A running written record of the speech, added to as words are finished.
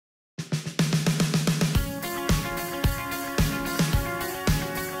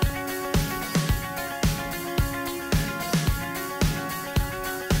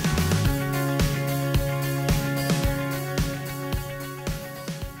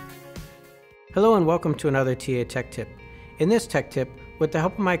Hello and welcome to another TA Tech Tip. In this Tech Tip, with the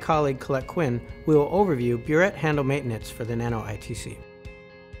help of my colleague Colette Quinn, we will overview Buret handle maintenance for the Nano ITC.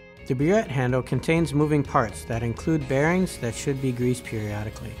 The Buret handle contains moving parts that include bearings that should be greased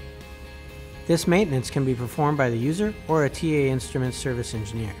periodically. This maintenance can be performed by the user or a TA Instruments service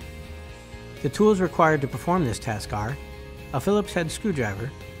engineer. The tools required to perform this task are a Phillips head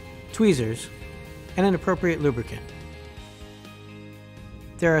screwdriver, tweezers, and an appropriate lubricant.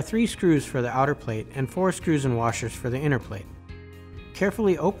 There are 3 screws for the outer plate and 4 screws and washers for the inner plate.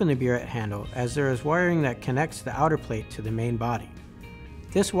 Carefully open the Buret handle as there is wiring that connects the outer plate to the main body.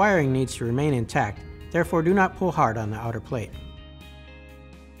 This wiring needs to remain intact, therefore do not pull hard on the outer plate.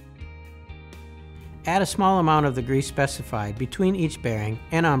 Add a small amount of the grease specified between each bearing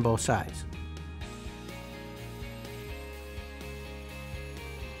and on both sides.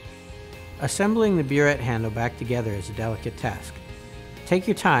 Assembling the Buret handle back together is a delicate task. Take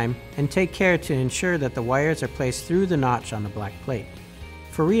your time and take care to ensure that the wires are placed through the notch on the black plate.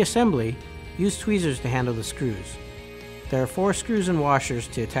 For reassembly, use tweezers to handle the screws. There are 4 screws and washers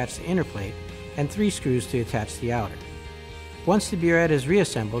to attach the inner plate and 3 screws to attach the outer. Once the Buret is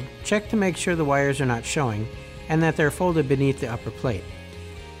reassembled, check to make sure the wires are not showing and that they're folded beneath the upper plate.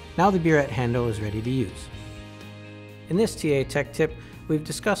 Now the Buret handle is ready to use. In this TA Tech Tip, we've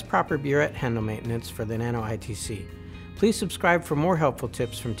discussed proper Buret handle maintenance for the Nano ITC. Please subscribe for more helpful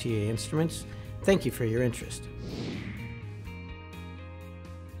tips from TA Instruments. Thank you for your interest.